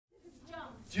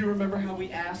Do you remember how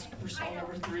we asked for song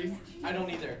number 3? I don't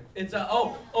either. It's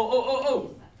Mr.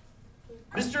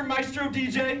 Maestro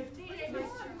DJ.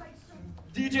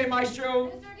 DJ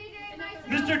Maestro.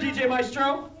 Mr. DJ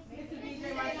Maestro.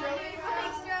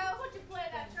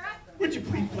 Would you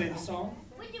please play the song?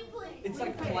 It's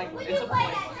like polite. It's a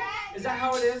polite. Is that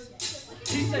how it is?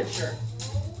 He said sure.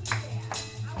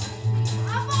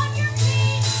 Up on your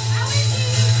feet. I will see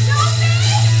you. Don't be.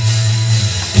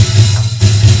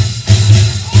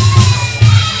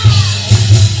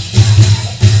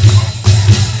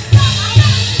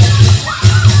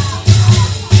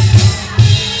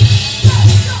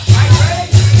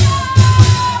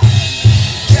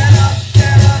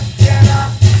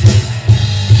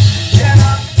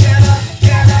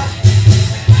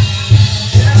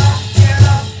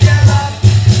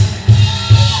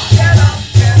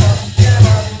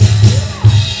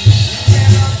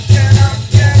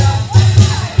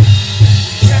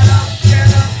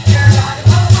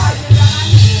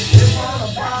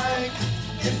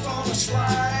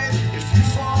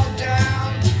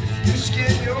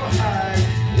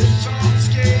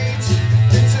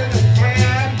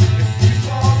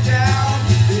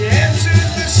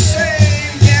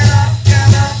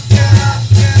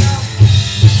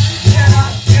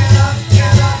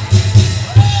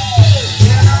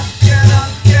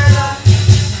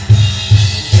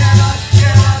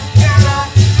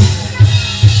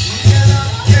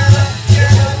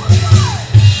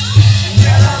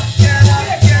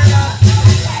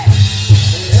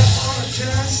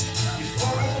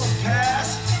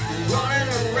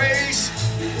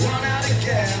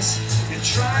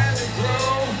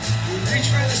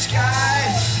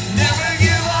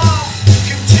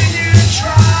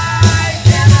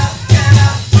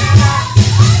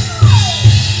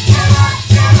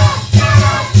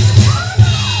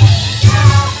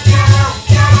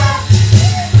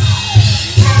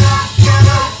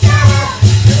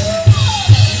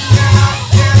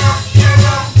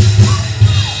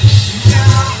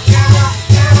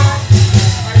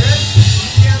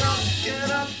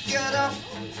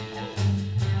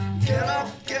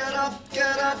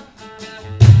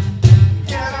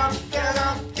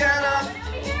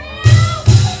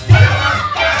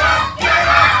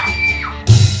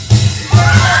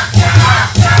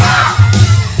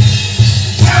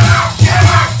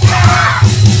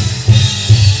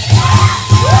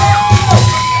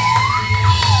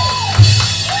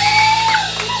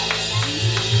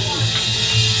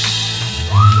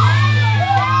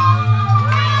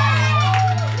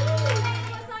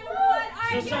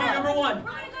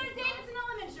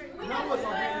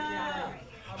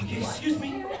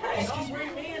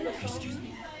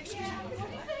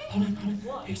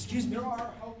 Excuse me.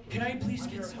 Can I please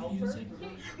get some music?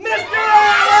 Mr.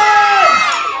 Allen!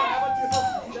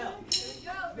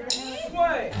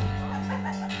 Sway!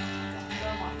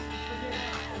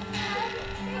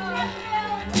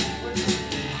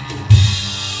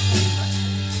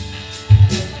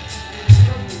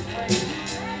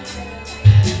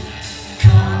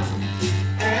 Come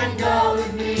and go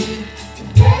with me to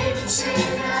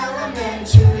Davidson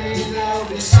Elementary. There'll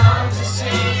be songs to sing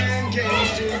and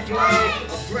games to play.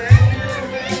 A brand new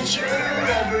adventure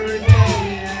every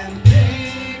day, and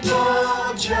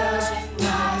people just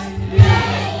like me.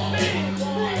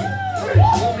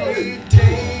 We'll meet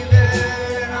David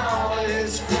and all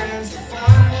his friends. The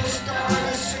fun will start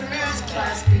as soon as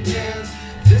class begins.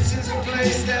 This is a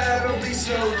place that'll be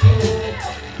so cool.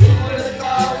 Who would have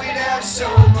thought we'd have so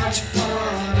much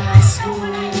fun at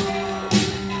school?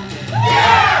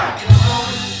 Yeah!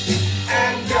 Come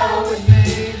and go with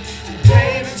me to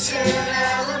Davidson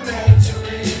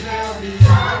Elementary. There'll be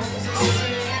songs to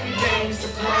sing and games to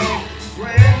play.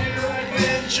 Brand new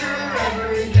adventure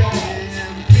every day,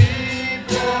 and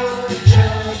people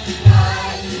just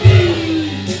like me.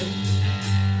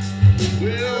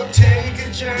 We'll take a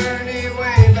journey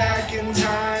way back in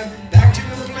time, back to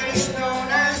the place known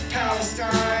as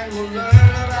Palestine. We'll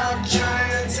learn about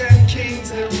giants and kings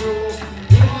that rule.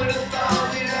 Who would have thought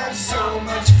we'd have so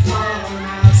much fun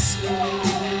at school?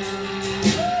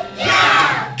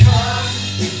 Yeah! Come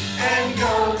and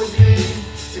go with me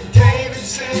to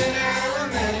Davidson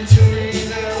Elementary.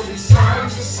 There'll be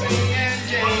songs to sing and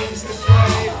games to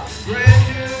play. Brand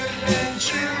new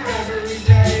adventure every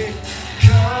day.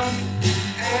 Come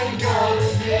and go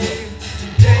with me to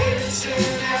Davidson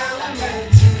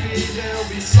Elementary. There'll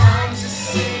be songs to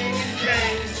sing and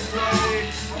games to play.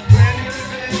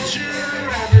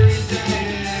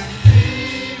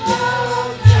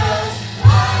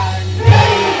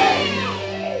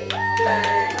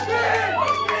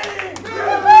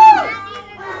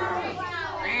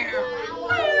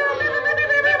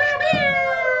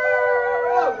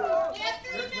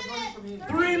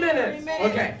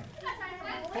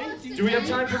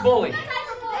 for bully.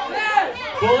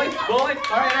 Bully? Bully?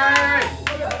 All right.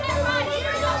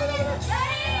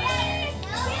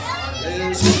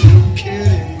 There's a new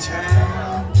kid in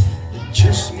town that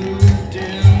just moved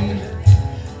in.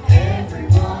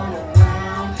 Everyone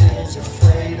around is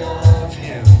afraid of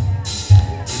him.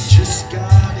 He just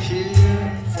got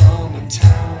here from a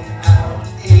town out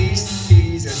east.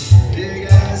 He's as big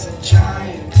as a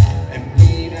giant and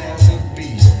mean as a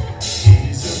beast.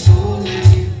 He's a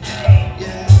bully,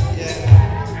 yeah.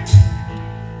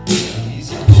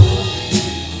 He's a bully.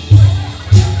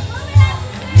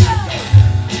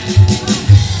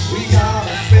 We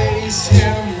gotta face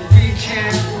him, we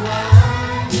can't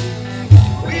run.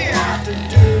 We have to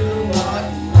do what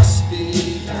must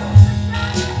be done.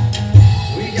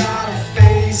 We gotta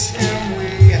face him,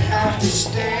 we have to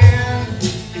stand.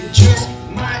 He just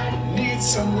might need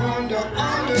someone to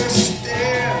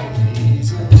understand.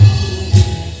 He's a bully,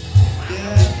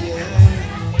 yeah.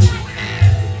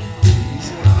 He's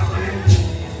a bully.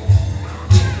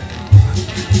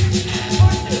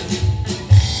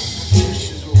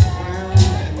 Pushes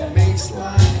around and makes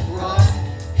life rough.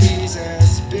 He's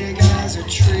as big as a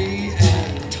tree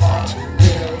and talks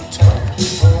real tough.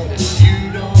 But if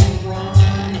you don't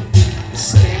run,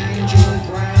 stand your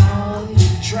ground.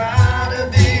 Try to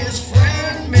be his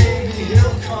friend, maybe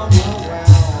he'll come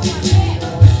around. You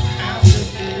don't have to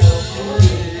be a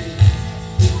bully.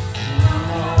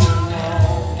 No.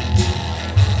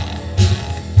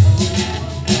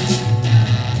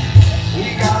 We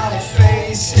gotta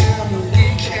face him, we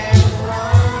can't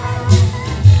run.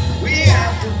 We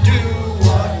have to do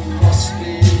what must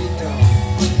be done.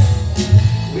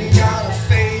 We gotta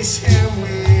face him,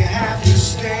 we have to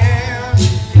stand.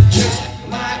 We just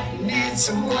might need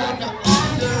someone to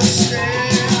understand.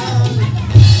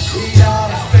 We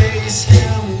gotta face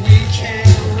him, we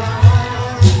can't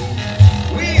run.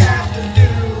 We have to do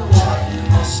what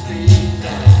must be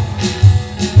done.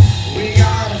 We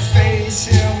gotta face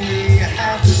him, we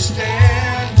have to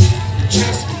stand. We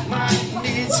just might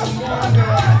need someone to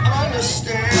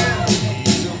understand.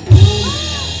 He's a bully.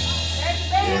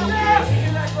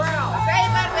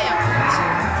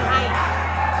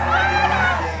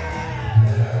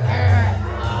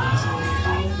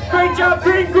 Great job,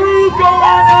 Green Groove, go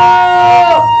on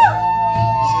up!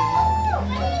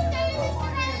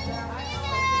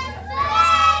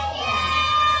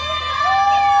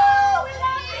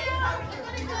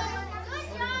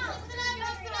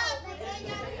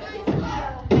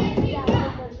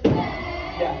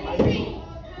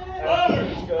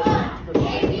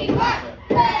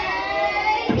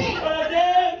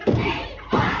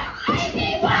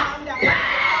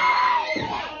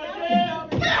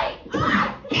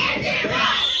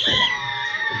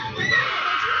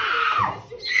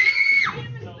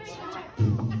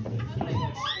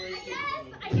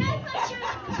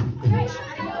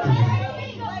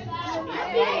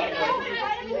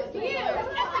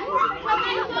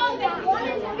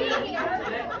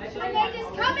 And they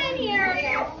just come in here,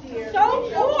 so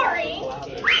boring.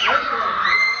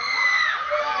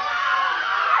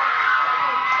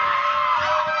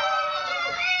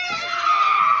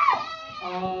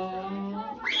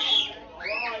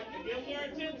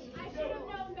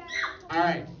 All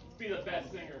right. Be the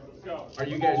best singers. Let's go. Are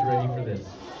you guys ready for this?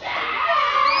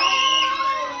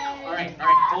 All right,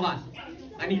 hold on.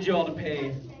 I need you all to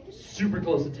pay super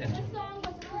close attention.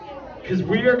 Because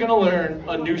we are going to learn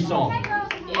a new song.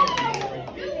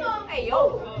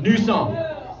 New song.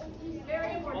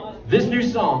 This new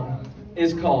song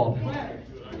is called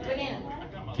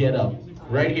Get Up.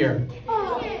 Right here.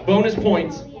 Bonus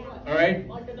points. All right?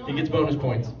 He gets bonus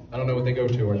points. I don't know what they go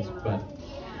towards, but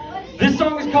this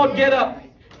song is called Get Up.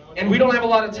 And we don't have a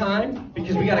lot of time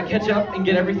because we got to catch up and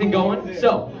get everything going.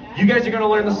 So, you guys are going to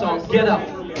learn the song Get Up.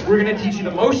 We're going to teach you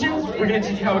the motions. We're going to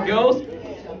teach you how it goes.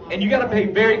 And you got to pay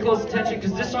very close attention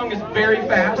because this song is very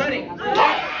fast. Ready?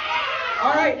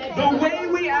 All right. The way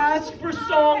we ask for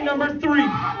song number 3.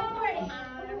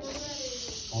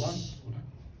 Hold on.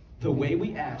 The way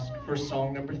we ask for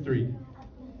song number 3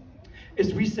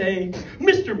 is we say,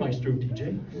 Mr. Maestro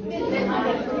DJ,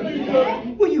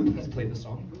 will you please play the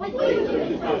song?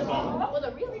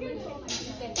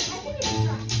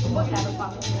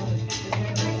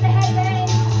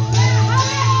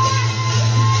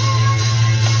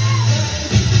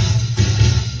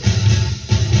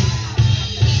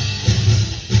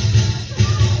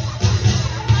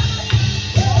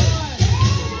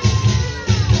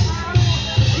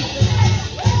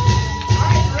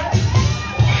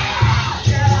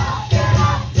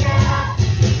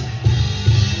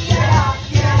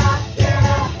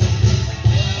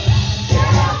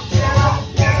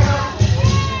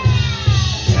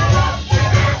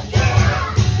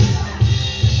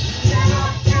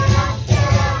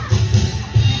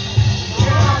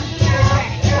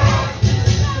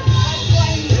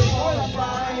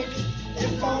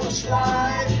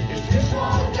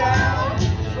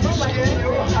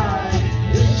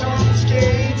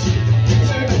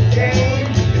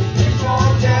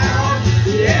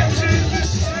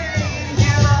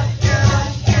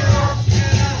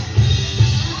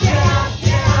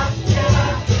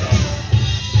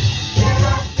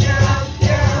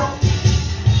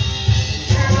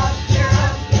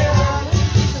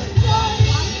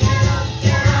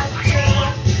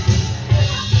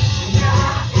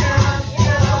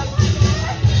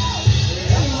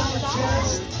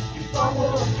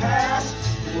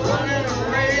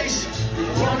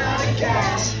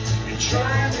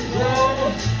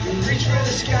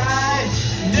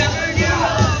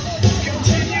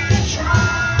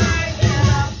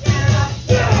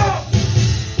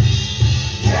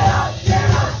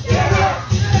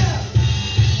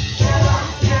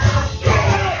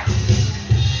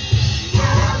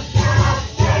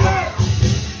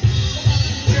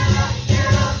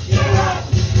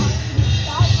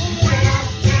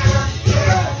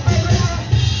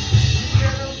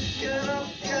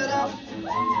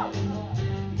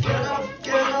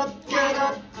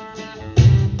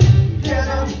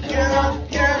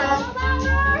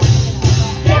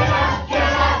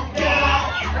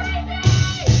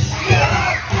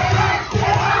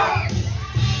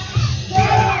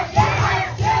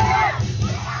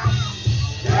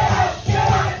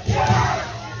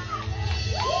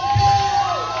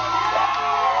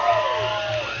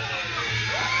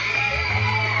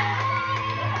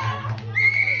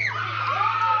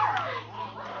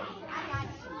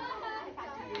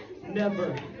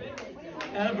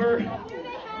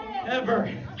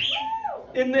 ever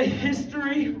in the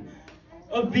history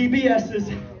of VBS's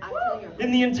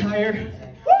in the entire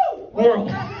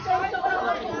world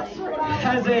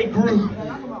has a group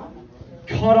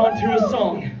caught onto a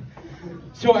song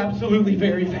so absolutely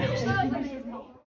very fast.